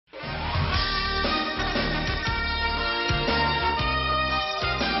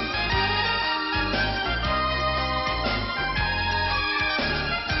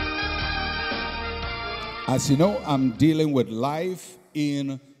As you know, I'm dealing with life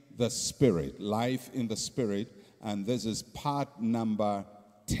in the Spirit. Life in the Spirit. And this is part number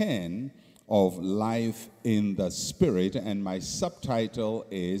 10 of Life in the Spirit. And my subtitle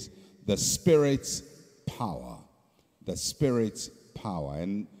is The Spirit's Power. The Spirit's Power.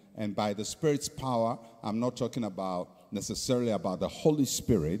 And by the Spirit's power, I'm not talking about necessarily about the Holy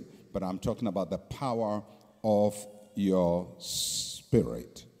Spirit, but I'm talking about the power of your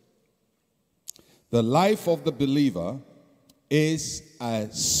spirit. The life of the believer is a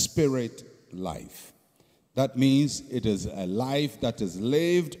spirit life. That means it is a life that is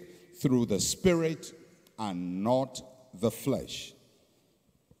lived through the Spirit and not the flesh.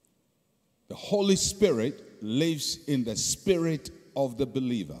 The Holy Spirit lives in the spirit of the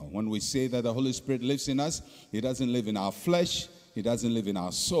believer. When we say that the Holy Spirit lives in us, He doesn't live in our flesh, He doesn't live in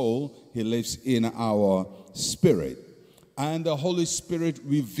our soul, He lives in our spirit. And the Holy Spirit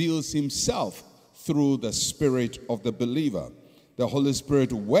reveals Himself through the spirit of the believer. The Holy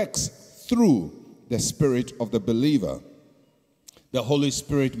Spirit works through the spirit of the believer. The Holy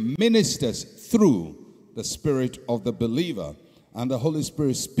Spirit ministers through the spirit of the believer. And the Holy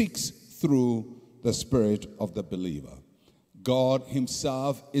Spirit speaks through the spirit of the believer. God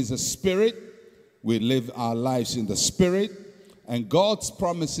Himself is a spirit. We live our lives in the Spirit. And God's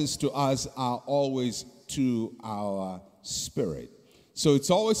promises to us are always to our spirit. So it's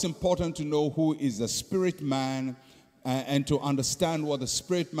always important to know who is the spirit man and to understand what the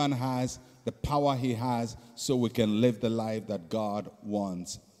spirit man has, the power he has, so we can live the life that God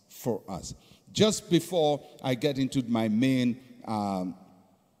wants for us. Just before I get into my main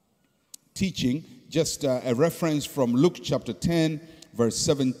teaching, just a reference from Luke chapter 10, verse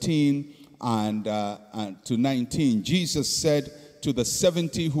 17 and to 19. Jesus said to the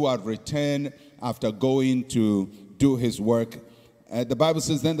 70 who had returned after going to do His work, the Bible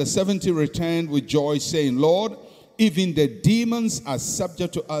says, then the 70 returned with joy, saying, Lord, even the demons are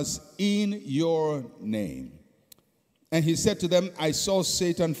subject to us in your name. And He said to them, I saw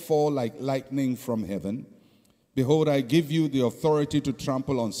Satan fall like lightning from heaven. Behold, I give you the authority to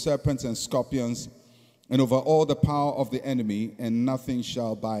trample on serpents and scorpions and over all the power of the enemy, and nothing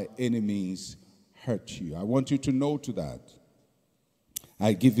shall by any means hurt you. I want you to know to that.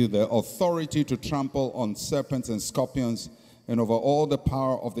 I give you the authority to trample on serpents and scorpions and over all the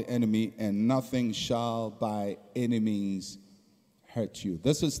power of the enemy, and nothing shall by any means hurt you.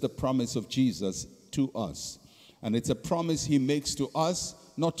 This is the promise of Jesus to us. And it's a promise He makes to us,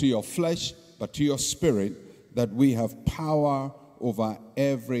 not to your flesh, but to your spirit, that we have power over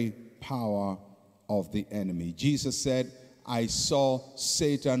every power of the enemy. Jesus said, I saw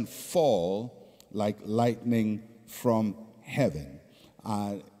Satan fall like lightning from heaven.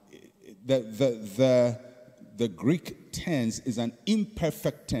 The Greek tense is an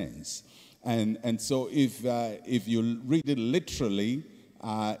imperfect tense. And so if you read it literally,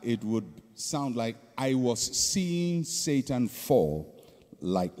 it would sound like, I was seeing Satan fall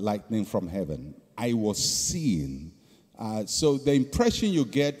like lightning from heaven. I was seeing. So the impression you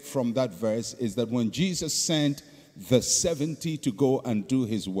get from that verse is that when Jesus sent the 70 to go and do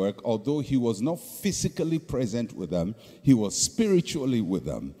His work, although He was not physically present with them, He was spiritually with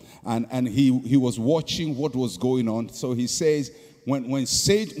them. And he was watching what was going on. So He says, when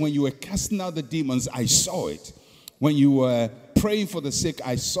you were casting out the demons, I saw it. When you were praying for the sick,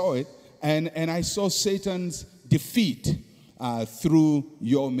 I saw it. And I saw Satan's defeat through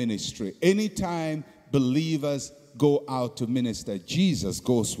your ministry. Anytime believers go out to minister, Jesus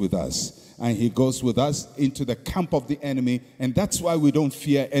goes with us. And He goes with us into the camp of the enemy. And that's why we don't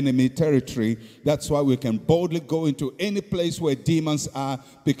fear enemy territory. That's why we can boldly go into any place where demons are,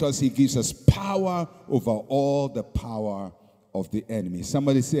 because He gives us power over all the power of the enemy.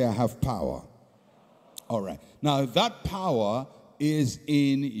 Somebody say, I have power. All right. Now, that power is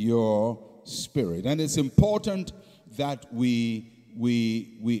in your spirit. And it's important that we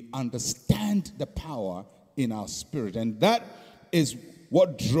understand the power in our spirit. And that is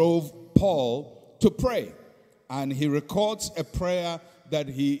what drove Paul to pray. And he records a prayer that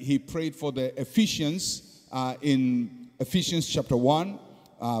he prayed for the Ephesians in Ephesians chapter 1,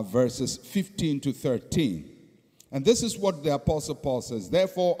 verses 15 to 13. And this is what the Apostle Paul says.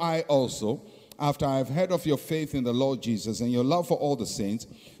 Therefore I also, after I have heard of your faith in the Lord Jesus and your love for all the saints,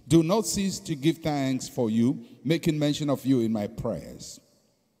 do not cease to give thanks for you, making mention of you in my prayers.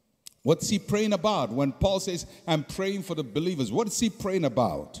 What's he praying about? When Paul says, I'm praying for the believers, what is he praying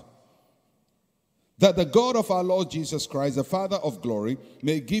about? That the God of our Lord Jesus Christ, the Father of glory,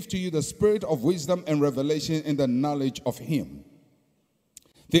 may give to you the spirit of wisdom and revelation in the knowledge of Him.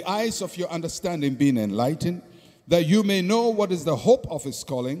 The eyes of your understanding being enlightened, that you may know what is the hope of His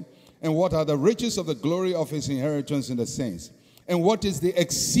calling, And what are the riches of the glory of his inheritance in the saints? And what is the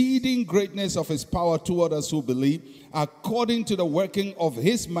exceeding greatness of his power toward us who believe, according to the working of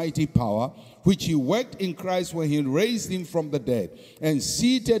his mighty power, which he worked in Christ when he raised him from the dead, and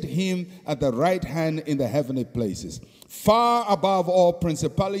seated him at the right hand in the heavenly places, far above all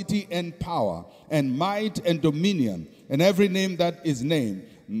principality and power, and might and dominion, and every name that is named,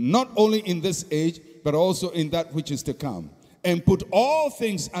 not only in this age, but also in that which is to come. And put all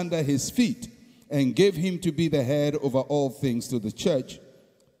things under his feet, and gave him to be the head over all things to the church,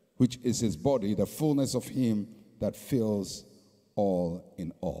 which is his body, the fullness of him that fills all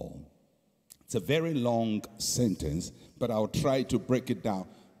in all. It's a very long sentence, but I'll try to break it down.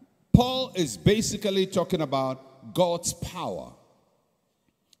 Paul is basically talking about God's power.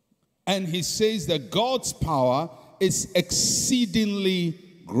 And he says that God's power is exceedingly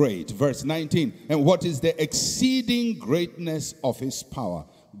great. Verse 19. And what is the exceeding greatness of his power?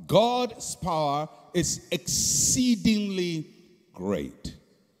 God's power is exceedingly great.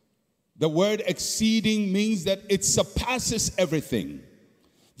 The word exceeding means that it surpasses everything.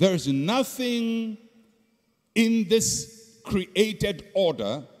 There's nothing in this created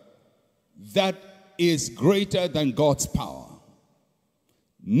order that is greater than God's power.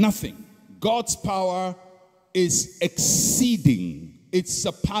 Nothing. God's power is exceeding. It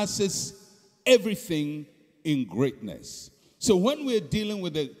surpasses everything in greatness. So when we're dealing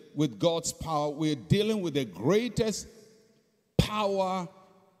with God's power, we're dealing with the greatest power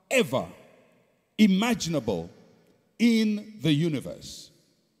ever imaginable in the universe.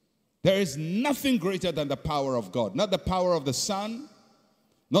 There is nothing greater than the power of God. Not the power of the sun,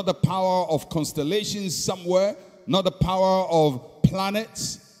 not the power of constellations somewhere, not the power of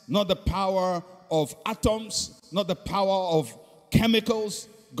planets, not the power of atoms, not the power of chemicals.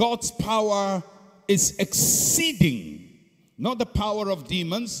 God's power is exceeding. Not the power of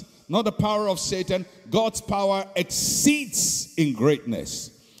demons, not the power of Satan. God's power exceeds in greatness.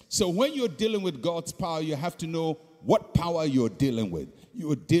 So when you're dealing with God's power, you have to know what power you're dealing with.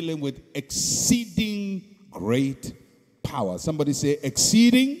 You're dealing with exceeding great power. Somebody say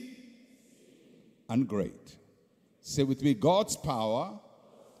exceeding and great. Say with me, God's power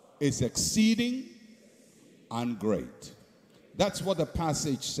is exceeding and great. That's what the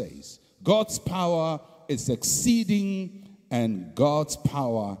passage says. God's power is exceeding and God's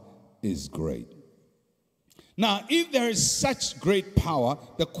power is great. Now, if there is such great power,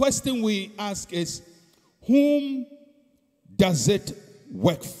 the question we ask is, whom does it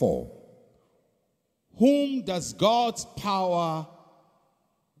work for? Whom does God's power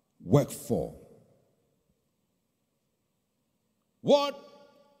work for?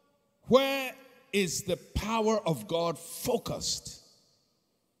 Where is the power of God focused?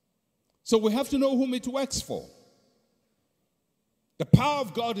 So we have to know whom it works for. The power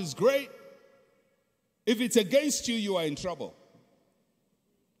of God is great. If it's against you, you are in trouble.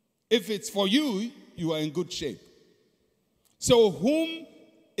 If it's for you, you are in good shape. So whom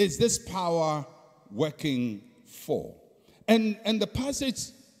is this power working for? And the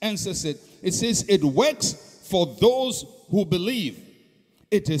passage answers it. It says it works for those who believe.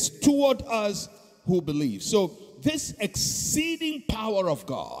 It is toward us who believe. So this exceeding power of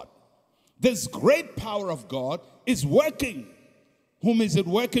God, this great power of God is working. Whom is it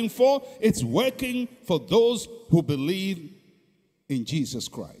working for? It's working for those who believe in Jesus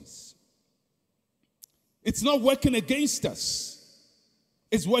Christ. It's not working against us.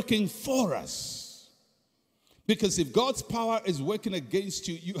 It's working for us. Because if God's power is working against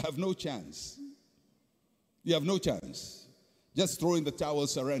you, you have no chance. You have no chance. Just throw in the towel,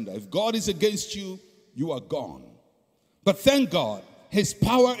 surrender. If God is against you, you are gone. But thank God, his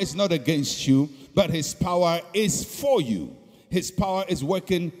power is not against you, but his power is for you. His power is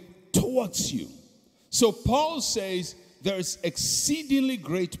working towards you. So Paul says there is exceedingly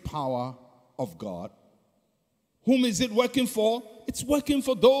great power of God. Whom is it working for? It's working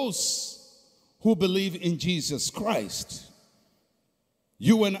for those who believe in Jesus Christ.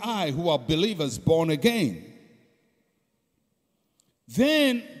 You and I who are believers born again.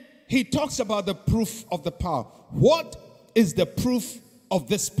 Then he talks about the proof of the power. What is the proof of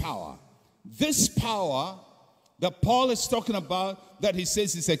this power? This power that Paul is talking about, that he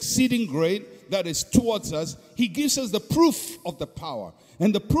says is exceeding great, that is towards us, he gives us the proof of the power.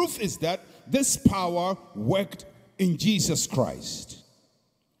 And the proof is that this power worked in Jesus Christ.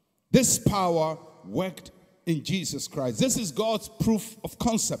 This power worked in Jesus Christ. This is God's proof of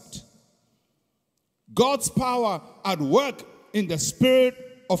concept. God's power at work in the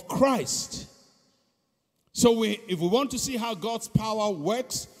Spirit of Christ. So if we want to see how God's power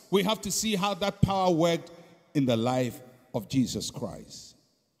works, we have to see how that power worked in the life of Jesus Christ.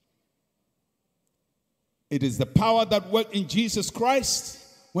 It is the power that worked in Jesus Christ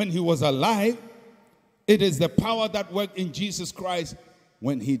when he was alive. It is the power that worked in Jesus Christ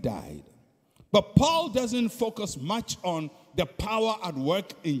when he died. But Paul doesn't focus much on the power at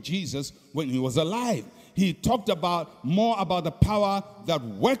work in Jesus when he was alive. He talked more about the power that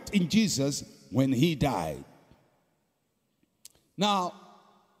worked in Jesus when he died. Now,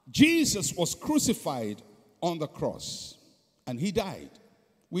 Jesus was crucified on the cross and he died.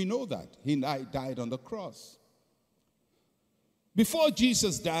 We know that. He died on the cross. Before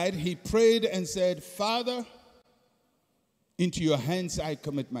Jesus died, he prayed and said, Father, into your hands I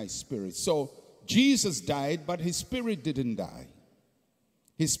commit my spirit. So Jesus died, but his spirit didn't die.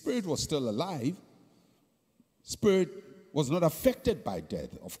 His spirit was still alive. Spirit was not affected by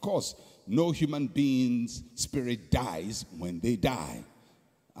death. Of course, no human being's spirit dies when they die.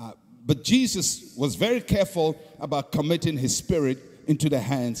 But Jesus was very careful about committing his spirit into the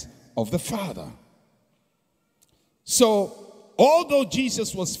hands of the Father. So, although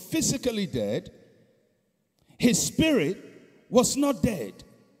Jesus was physically dead, his spirit was not dead.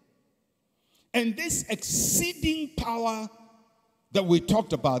 And this exceeding power that we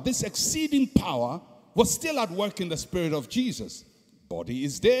talked about, this exceeding power was still at work in the spirit of Jesus. Body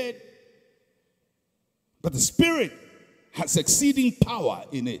is dead, but the spirit has exceeding power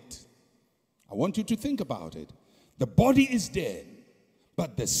in it. I want you to think about it. The body is dead,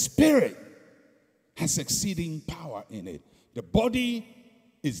 but the spirit has exceeding power in it. The body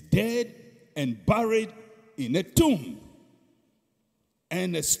is dead and buried in a tomb.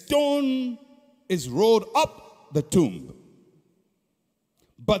 And a stone is rolled up the tomb.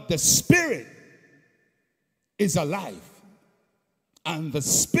 But the spirit is alive. And the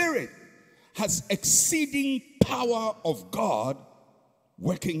spirit has exceeding power of God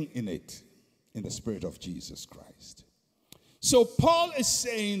working in it, in the spirit of Jesus Christ. So Paul is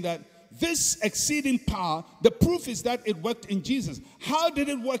saying that this exceeding power, the proof is that it worked in Jesus. How did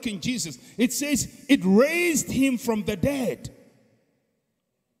it work in Jesus? It says it raised him from the dead.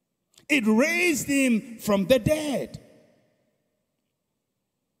 It raised him from the dead.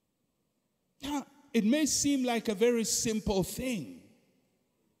 Now, it may seem like a very simple thing.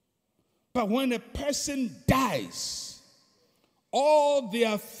 But when a person dies, all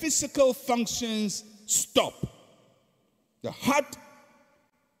their physical functions stop. The heart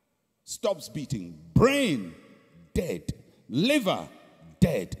stops beating. Brain, dead. Liver,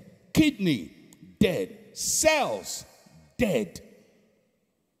 dead. Kidney, dead. Cells, dead.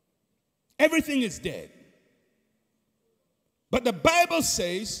 Everything is dead. But the Bible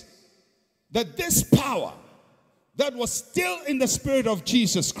says that this power that was still in the spirit of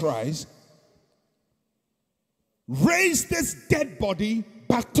Jesus Christ raised this dead body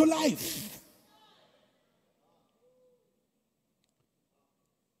back to life.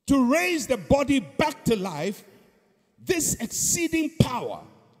 To raise the body back to life, this exceeding power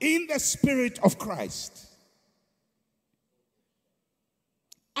in the spirit of Christ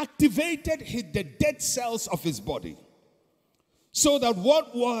activated the dead cells of his body, so that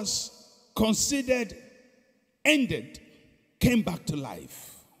what was considered ended came back to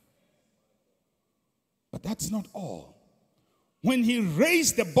life. But that's not all. When he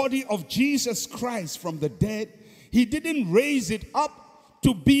raised the body of Jesus Christ from the dead, he didn't raise it up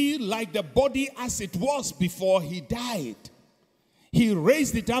to be like the body as it was before he died. He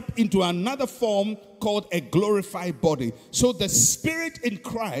raised it up into another form called a glorified body. So the spirit in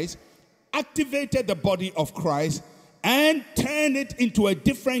Christ activated the body of Christ and turned it into a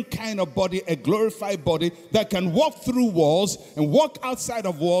different kind of body, a glorified body that can walk through walls and walk outside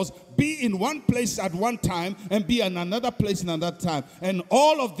of walls, be in one place at one time and be in another place another time. And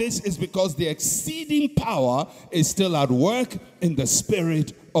all of this is because the exceeding power is still at work in the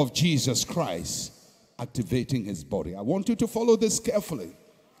spirit of Jesus Christ, activating his body. I want you to follow this carefully,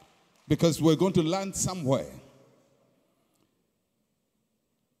 because we're going to land somewhere.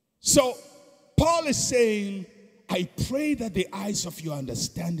 So Paul is saying, I pray that the eyes of your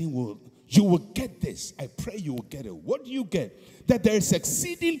understanding you will get this. I pray you will get it. What do you get? That there is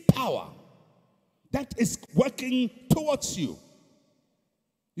exceeding power that is working towards you.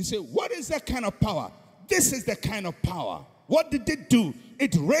 You say, what is that kind of power? This is the kind of power. What did it do?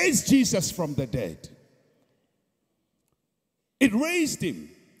 It raised Jesus from the dead. It raised him.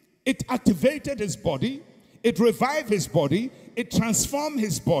 It activated his body. It revived his body. It transformed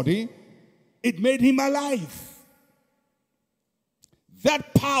his body. It made him alive.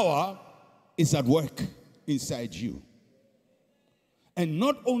 That power is at work inside you. And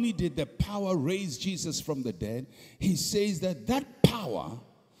not only did the power raise Jesus from the dead, he says that that power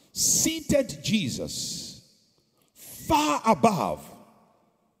seated Jesus far above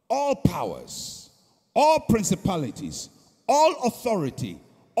all powers, all principalities, all authority,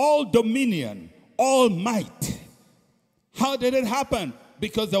 all dominion, all might. How did it happen?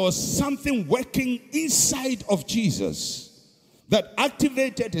 Because there was something working inside of Jesus that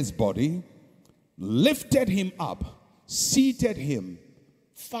activated his body, lifted him up, seated him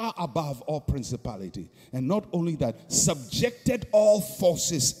far above all principality. And not only that, subjected all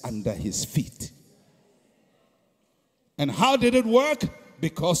forces under his feet. And how did it work?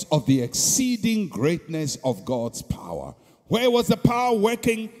 Because of the exceeding greatness of God's power. Where was the power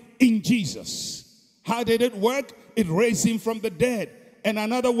working? In Jesus. How did it work? It raised him from the dead. And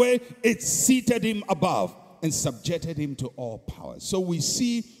another way, it seated him above and subjected him to all power. So we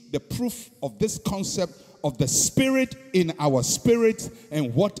see the proof of this concept of the Spirit in our spirit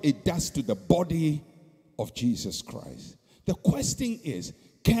and what it does to the body of Jesus Christ. The question is,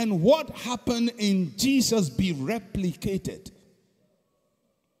 can what happened in Jesus be replicated?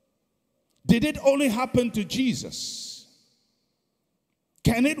 Did it only happen to Jesus?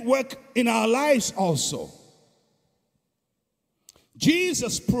 Can it work in our lives also?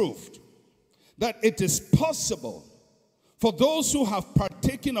 Jesus proved that it is possible for those who have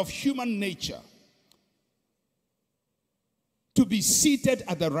partaken of human nature to be seated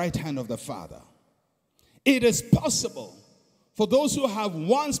at the right hand of the Father. It is possible for those who have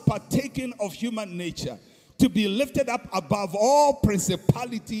once partaken of human nature to be lifted up above all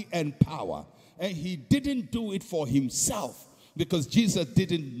principality and power. And he didn't do it for himself, because Jesus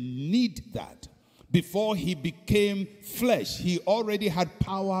didn't need that. Before he became flesh, he already had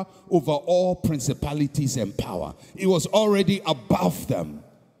power over all principalities and power. He was already above them.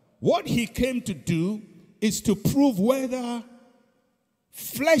 What he came to do is to prove whether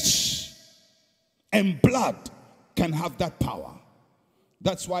flesh and blood can have that power.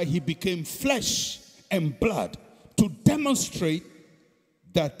 That's why he became flesh and blood, to demonstrate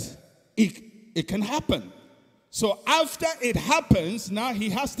that it can happen. So after it happens, now he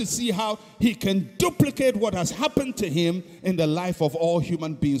has to see how he can duplicate what has happened to him in the life of all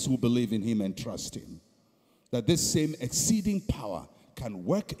human beings who believe in him and trust him. That this same exceeding power can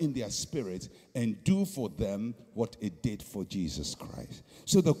work in their spirits and do for them what it did for Jesus Christ.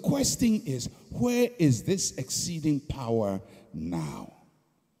 So the question is, where is this exceeding power now?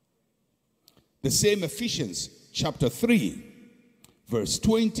 The same Ephesians chapter 3, verse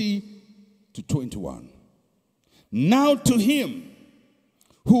 20 to 21. Now to him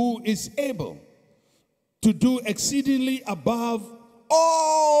who is able to do exceedingly above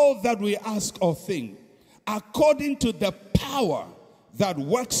all that we ask or think, according to the power that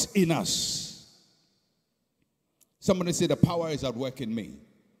works in us. Somebody say, the power is at work in me.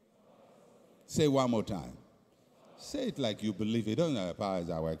 Say it one more time. Say it like you believe it. Don't know the power is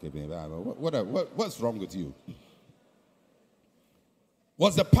at work in me. What's wrong with you?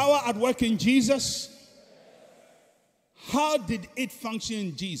 Was the power at work in Jesus? How did it function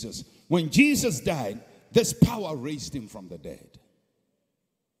in Jesus? When Jesus died, this power raised him from the dead.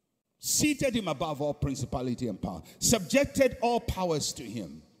 Seated him above all principality and power. Subjected all powers to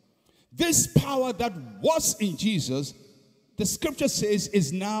him. This power that was in Jesus, the scripture says,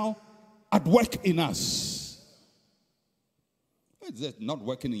 is now at work in us. It's not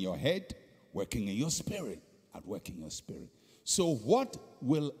working in your head, working in your spirit. At work in your spirit. So what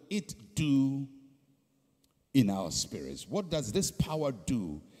will it do in our spirits? What does this power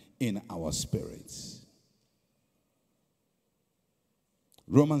do in our spirits?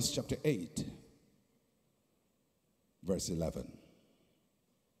 Romans chapter 8, verse 11.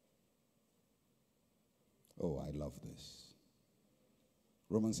 Oh, I love this.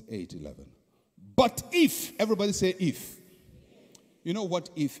 Romans 8:11. But if, everybody say if. You know what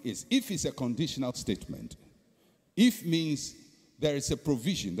if is? If is a conditional statement. If means there is a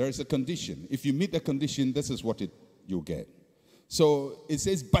provision, there is a condition. If you meet the condition, this is what you get. So it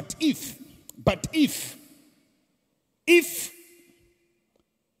says, but if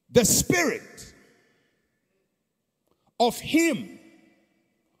the Spirit of him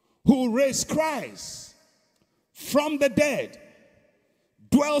who raised Christ from the dead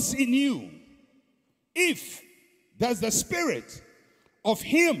dwells in you, if does the Spirit of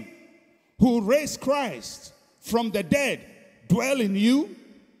him who raised Christ from the dead dwell in you?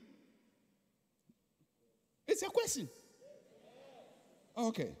 It's a question.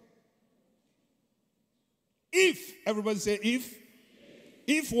 Okay. If, everybody say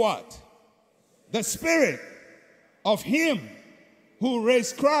if what? The Spirit of him who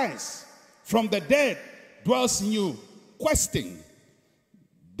raised Christ from the dead dwells in you. Question.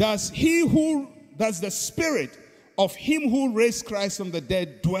 Does the Spirit of him who raised Christ from the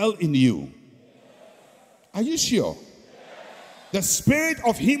dead dwell in you? Are you sure? The Spirit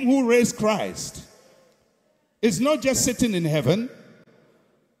of him who raised Christ is not just sitting in heaven,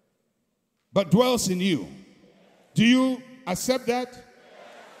 but dwells in you. Do you accept that?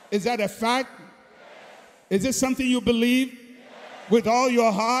 Is that a fact? Is it something you believe with all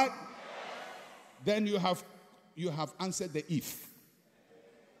your heart? Then you have answered the if.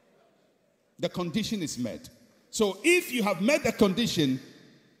 The condition is met. So if you have met the condition,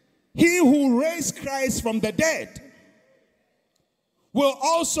 he who raised Christ from the dead will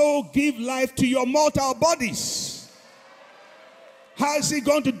also give life to your mortal bodies. How is he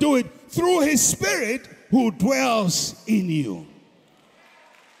going to do it? Through his Spirit who dwells in you.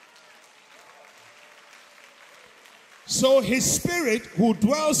 So his Spirit who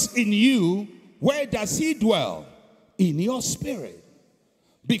dwells in you, where does he dwell? In your spirit.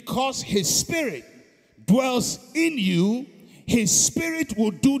 Because his Spirit dwells in you, his Spirit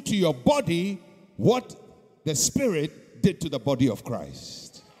will do to your body what the Spirit did to the body of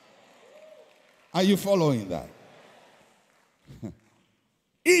Christ. Are you following that?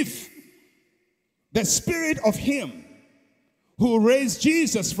 If the Spirit of him who raised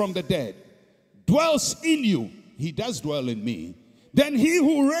Jesus from the dead dwells in you, he does dwell in me, then he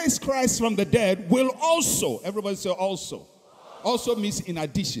who raised Christ from the dead will also, everybody say also. Also means in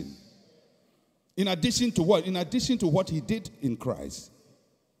addition. In addition to what? In addition to what he did in Christ.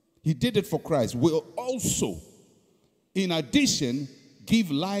 He did it for Christ. Will also, in addition,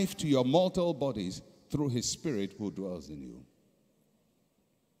 give life to your mortal bodies through his Spirit who dwells in you.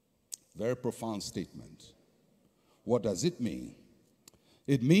 Very profound statement. What does it mean?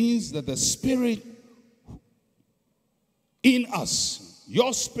 It means that the Spirit in us,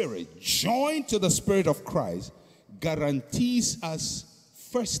 your spirit, joined to the Spirit of Christ, guarantees us,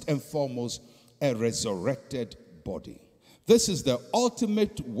 first and foremost, a resurrected body. This is the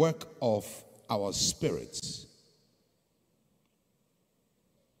ultimate work of our spirits.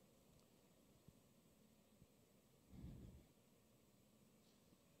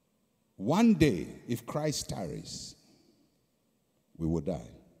 One day, if Christ tarries, we will die.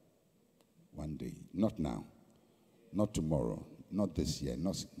 One day. Not now. Not tomorrow. Not this year.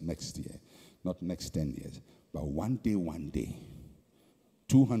 Not next year. Not next 10 years. But one day.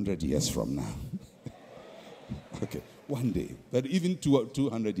 200 years from now. Okay, one day. But even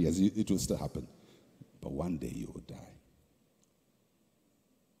 200 years, it will still happen. But one day you will die.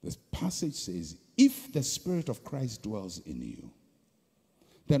 This passage says, if the Spirit of Christ dwells in you,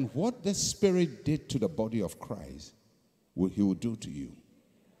 then what the Spirit did to the body of Christ, he will do to you.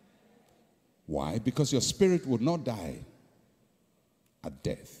 Why? Because your spirit will not die at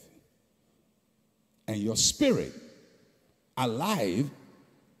death. And your spirit, alive,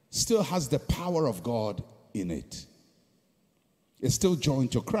 still has the power of God in it. It's still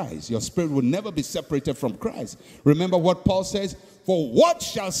joined to Christ. Your spirit will never be separated from Christ. Remember what Paul says? For what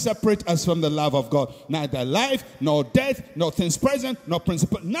shall separate us from the love of God? Neither life, nor death, nor things present, nor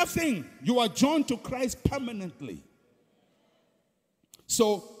principle. Nothing. You are joined to Christ permanently.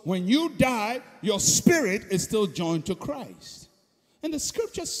 So when you die, your spirit is still joined to Christ. And the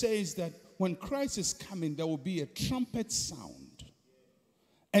scripture says that when Christ is coming, there will be a trumpet sound.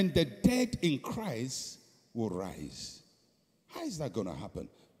 And the dead in Christ will rise. How is that going to happen?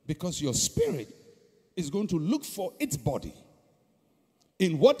 Because your spirit is going to look for its body.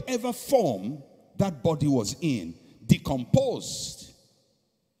 In whatever form that body was in, decomposed,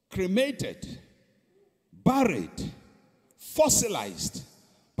 cremated, buried, fossilized.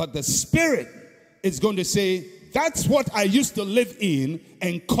 But the spirit is going to say, that's what I used to live in,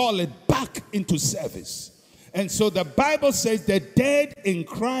 and call it back into service. And so the Bible says the dead in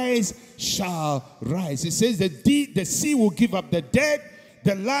Christ shall rise. It says that the sea will give up the dead,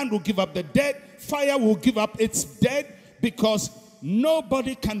 the land will give up the dead, fire will give up its dead, because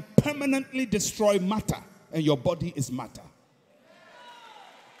nobody can permanently destroy matter, and your body is matter.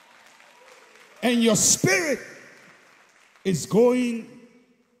 And your spirit is going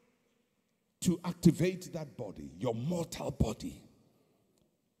to activate that body, your mortal body.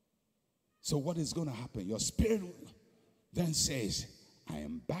 So what is going to happen? Your spirit then says, I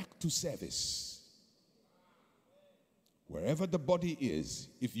am back to service. Wherever the body is,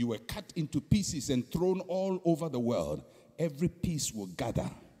 if you were cut into pieces and thrown all over the world, every piece will gather.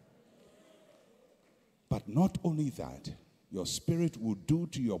 But not only that, your spirit will do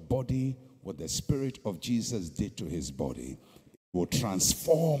to your body what the Spirit of Jesus did to his body. It will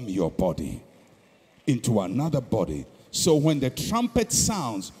transform your body into another body. So when the trumpet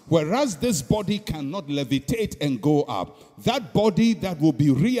sounds, whereas this body cannot levitate and go up, that body that will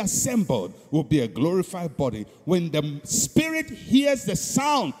be reassembled will be a glorified body. When the spirit hears the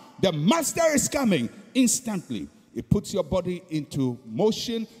sound, the master is coming, instantly It puts your body into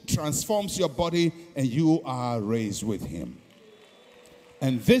motion, transforms your body, and you are raised with him.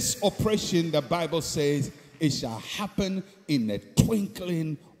 And this operation, the Bible says, it shall happen in the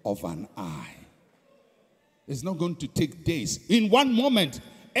twinkling of an eye. It's not going to take days. In one moment,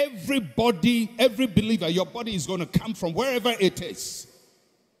 everybody, every believer, your body is going to come from wherever it is.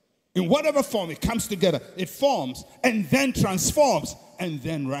 In whatever form it comes together, it forms and then transforms and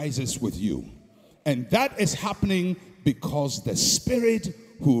then rises with you. And that is happening because the Spirit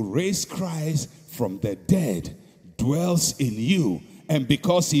who raised Christ from the dead dwells in you. And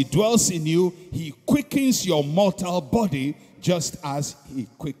because he dwells in you, he quickens your mortal body just as he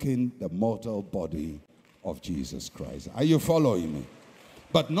quickened the mortal body of Jesus Christ. Are you following me?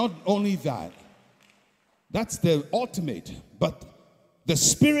 But not only that, that's the ultimate, but the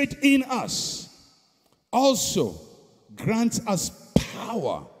Spirit in us also grants us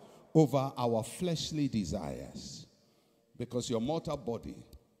power over our fleshly desires, because your mortal body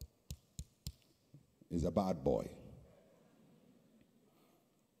is a bad boy.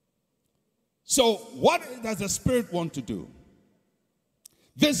 So what does the Spirit want to do?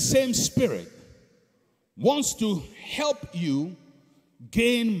 This same Spirit wants to help you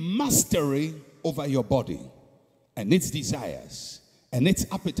gain mastery over your body and its desires and its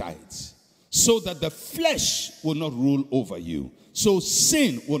appetites, so that the flesh will not rule over you, so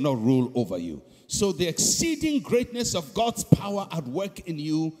sin will not rule over you. So the exceeding greatness of God's power at work in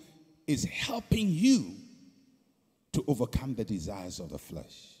you is helping you to overcome the desires of the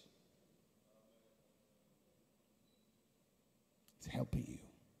flesh. It's helping you.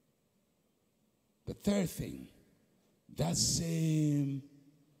 The third thing, that same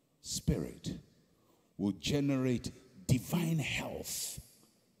Spirit will generate divine health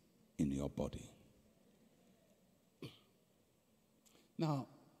in your body. Now,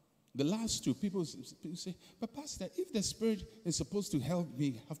 the last two, people say, but Pastor, if the Spirit is supposed to help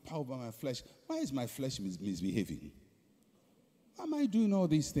me have power over my flesh, why is my flesh misbehaving? Why am I doing all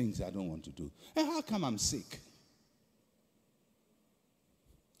these things I don't want to do? And how come I'm sick?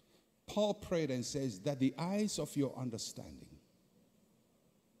 Paul prayed and says that the eyes of your understanding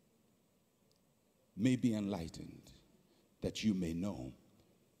may be enlightened, that you may know.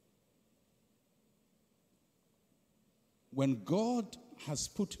 When God has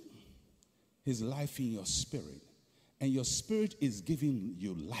put his life in your spirit, and your spirit is giving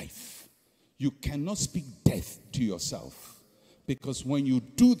you life, you cannot speak death to yourself. Because when you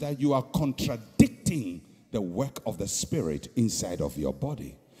do that, you are contradicting the work of the Spirit inside of your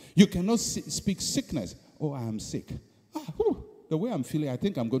body. You cannot speak sickness. Oh, I am sick. The way I'm feeling, I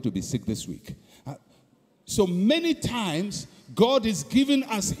think I'm going to be sick this week. So many times, God is giving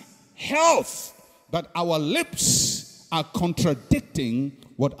us health, but our lips are contradicting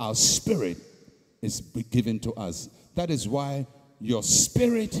what our spirit is given to us. That is why your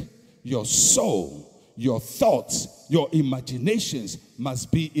spirit, your soul, your thoughts, your imaginations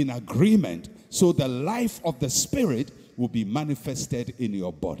must be in agreement, so the life of the Spirit will be manifested in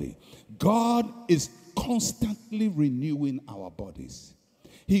your body. God is constantly renewing our bodies.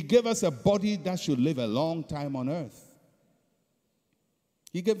 He gave us a body that should live a long time on earth.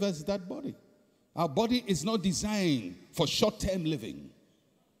 He gave us that body. Our body is not designed for short-term living.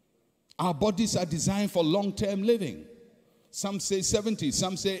 Our bodies are designed for long-term living. Some say 70,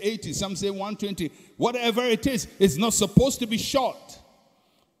 some say 80, some say 120. Whatever it is, it's not supposed to be short.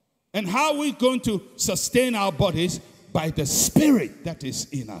 And how are we going to sustain our bodies? By the Spirit that is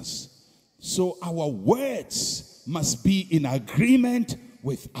in us. So our words must be in agreement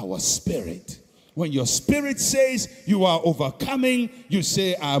with our spirit. When your spirit says you are overcoming, you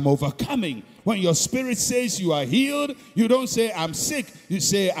say, I am overcoming. When your spirit says you are healed, you don't say, I'm sick. You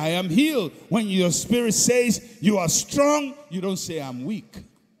say, I am healed. When your spirit says you are strong, you don't say, I'm weak.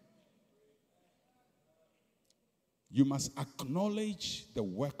 You must acknowledge the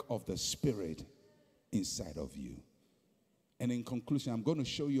work of the Spirit inside of you. And in conclusion, I'm going to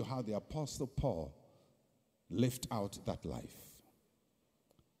show you how the Apostle Paul lived out that life.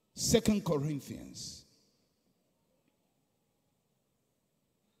 2 Corinthians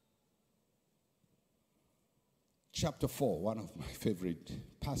chapter 4, one of my favorite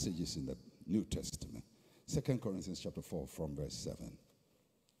passages in the New Testament. 2 Corinthians chapter 4 from verse 7.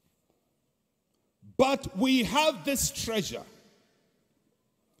 But we have this treasure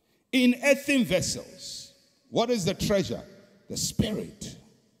in earthen vessels. What is the treasure? The Spirit.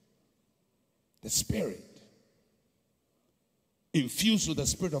 The Spirit. Infused with the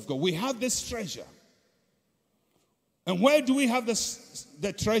Spirit of God. We have this treasure. And where do we have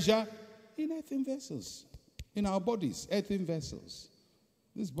the treasure? In earthen vessels. In our bodies, earthen vessels.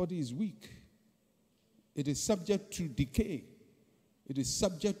 This body is weak. It is subject to decay. It is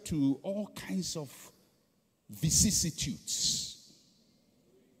subject to all kinds of vicissitudes.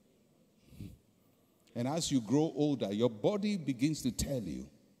 And as you grow older, your body begins to tell you,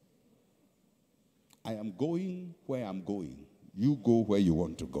 I am going where I'm going. You go where you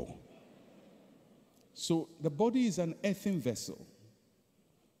want to go. So the body is an earthen vessel.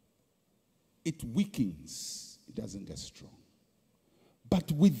 It weakens. It doesn't get strong.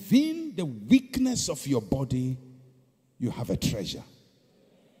 But within the weakness of your body, you have a treasure.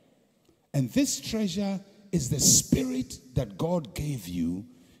 And this treasure is the spirit that God gave you,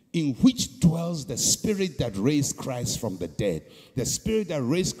 in which dwells the spirit that raised Christ from the dead. The spirit that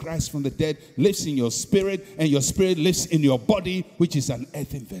raised Christ from the dead lives in your spirit, and your spirit lives in your body, which is an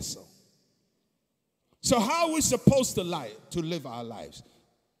earthen vessel. So how are we supposed to live our lives?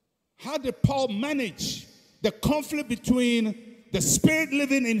 How did Paul manage the conflict between the spirit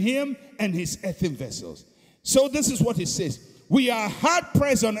living in him and his earthen vessels? So this is what he says. We are hard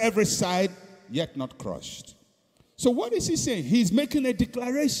pressed on every side, yet not crushed. So what is he saying? He's making a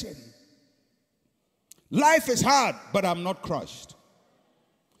declaration. Life is hard, but I'm not crushed.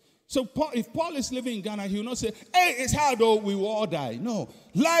 So if Paul is living in Ghana, he will not say, hey, it's hard, though, we will all die. No,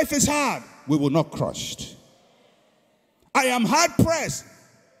 life is hard, we will not crushed. I am hard pressed,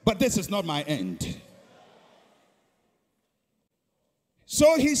 but this is not my end.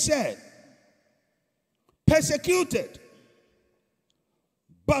 So he said, persecuted,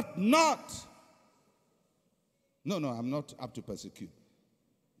 but not. No, I'm not up to persecute.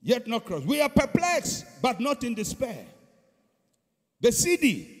 Yet not crushed. We are perplexed, but not in despair. The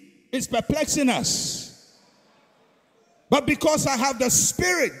CD is perplexing us. But because I have the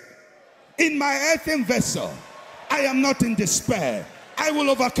spirit in my earthen vessel, I am not in despair. I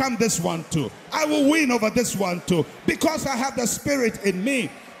will overcome this one too. I will win over this one too. Because I have the spirit in me.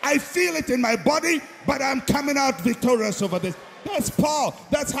 I feel it in my body, but I'm coming out victorious over this. That's Paul.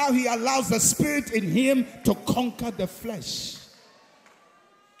 That's how he allows the spirit in him to conquer the flesh.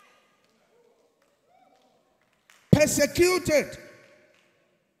 Persecuted,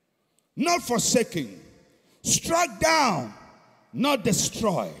 not forsaken, struck down, not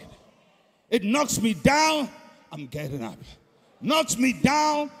destroyed. It knocks me down, I'm getting up. Knocks me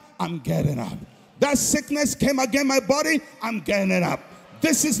down, I'm getting up. That sickness came against my body, I'm getting up.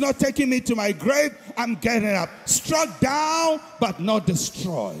 This is not taking me to my grave, I'm getting up. Struck down, but not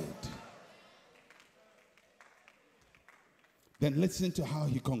destroyed. Then listen to how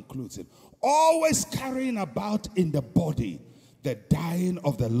he concludes it. Always carrying about in the body the dying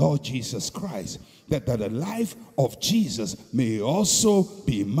of the Lord Jesus Christ, that the life of Jesus may also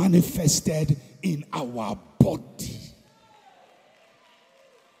be manifested in our body.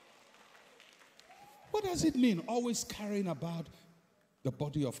 What does it mean, always carrying about the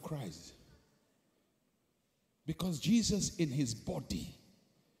body of Christ? Because Jesus in his body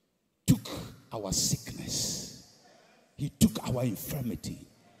took our sickness. He took our infirmity.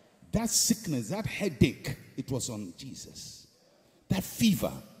 That sickness, that headache, it was on Jesus. That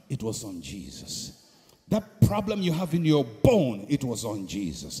fever, it was on Jesus. That problem you have in your bone, it was on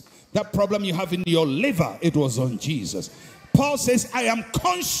Jesus. That problem you have in your liver, it was on Jesus. Paul says, I am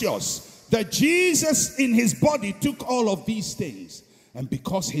conscious that Jesus in his body took all of these things. And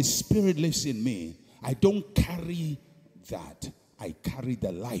because his spirit lives in me, I don't carry that. I carry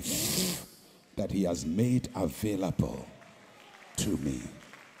the life that he has made available to me.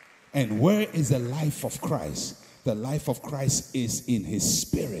 And where is the life of Christ? The life of Christ is in his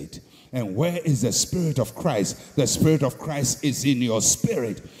spirit. And where is the spirit of Christ? The spirit of Christ is in your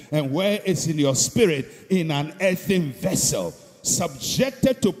spirit. And where is in your spirit? In an earthen vessel,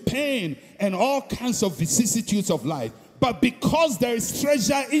 subjected to pain and all kinds of vicissitudes of life. But because there is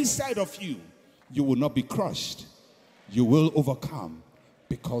treasure inside of you, you will not be crushed. You will overcome,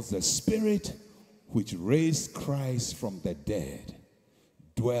 because the spirit which raised Christ from the dead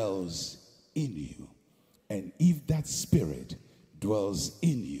dwells in you. And if that spirit dwells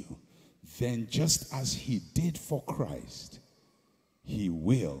in you, then just as he did for Christ, he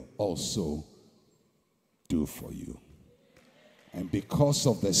will also do for you. And because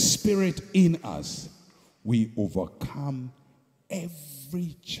of the spirit in us, we overcome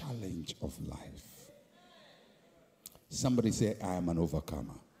every challenge of life. Somebody say, I am an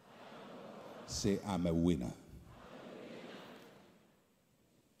overcomer. Say, I'm a winner.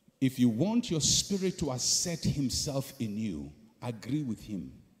 If you want your spirit to assert himself in you, agree with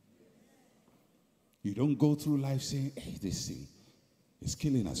him. You don't go through life saying, hey, this thing is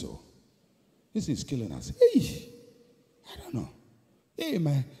killing us all. This is killing us. Hey, I don't know. Hey,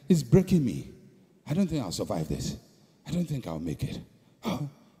 man, it's breaking me. I don't think I'll survive this. I don't think I'll make it. Oh,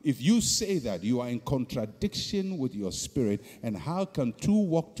 If you say that, you are in contradiction with your spirit. And how can two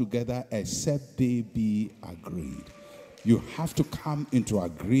walk together except they be agreed? You have to come into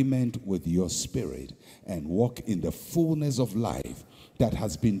agreement with your spirit and walk in the fullness of life that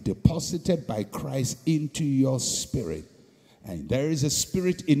has been deposited by Christ into your spirit. And there is a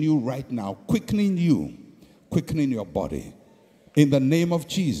spirit in you right now, quickening your body. In the name of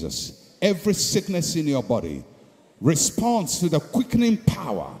Jesus, every sickness in your body responds to the quickening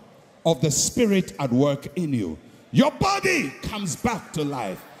power of the spirit at work in you. Your body comes back to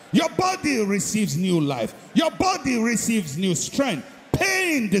life. Your body receives new life. Your body receives new strength.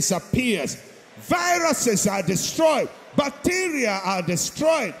 Pain disappears. Viruses are destroyed. Bacteria are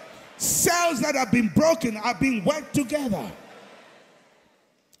destroyed. Cells that have been broken are being worked together.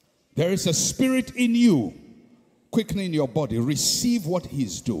 There is a spirit in you quickening your body. Receive what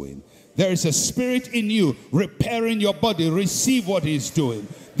he's doing. There is a spirit in you repairing your body. Receive what he's doing.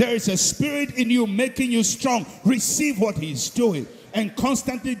 There is a spirit in you making you strong. Receive what he's doing. And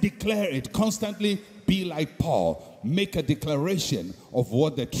constantly declare it. Constantly be like Paul. Make a declaration of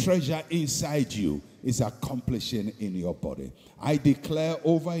what the treasure inside you is accomplishing in your body. I declare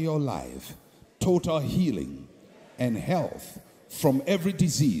over your life total healing and health from every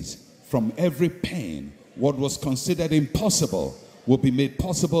disease, from every pain. What was considered impossible will be made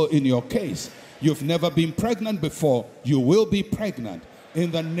possible in your case. You've never been pregnant before. You will be pregnant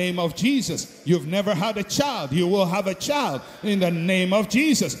in the name of Jesus. You've never had a child. You will have a child in the name of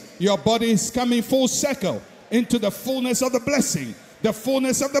Jesus. Your body is coming full circle into the fullness of the blessing. The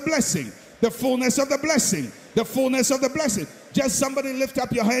fullness of the blessing. The fullness of the blessing. The fullness of the blessing. Just somebody lift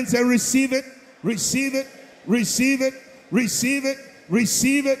up your hands and receive it. Receive it. Receive it. Receive it.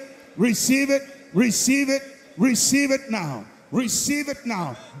 Receive it. Receive it. Receive it. Receive it now. Receive it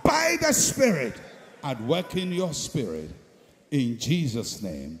now. By the Spirit at work in your spirit. In Jesus'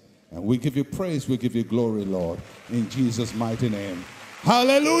 name. And we give you praise. We give you glory, Lord. In Jesus' mighty name.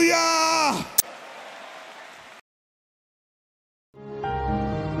 Hallelujah.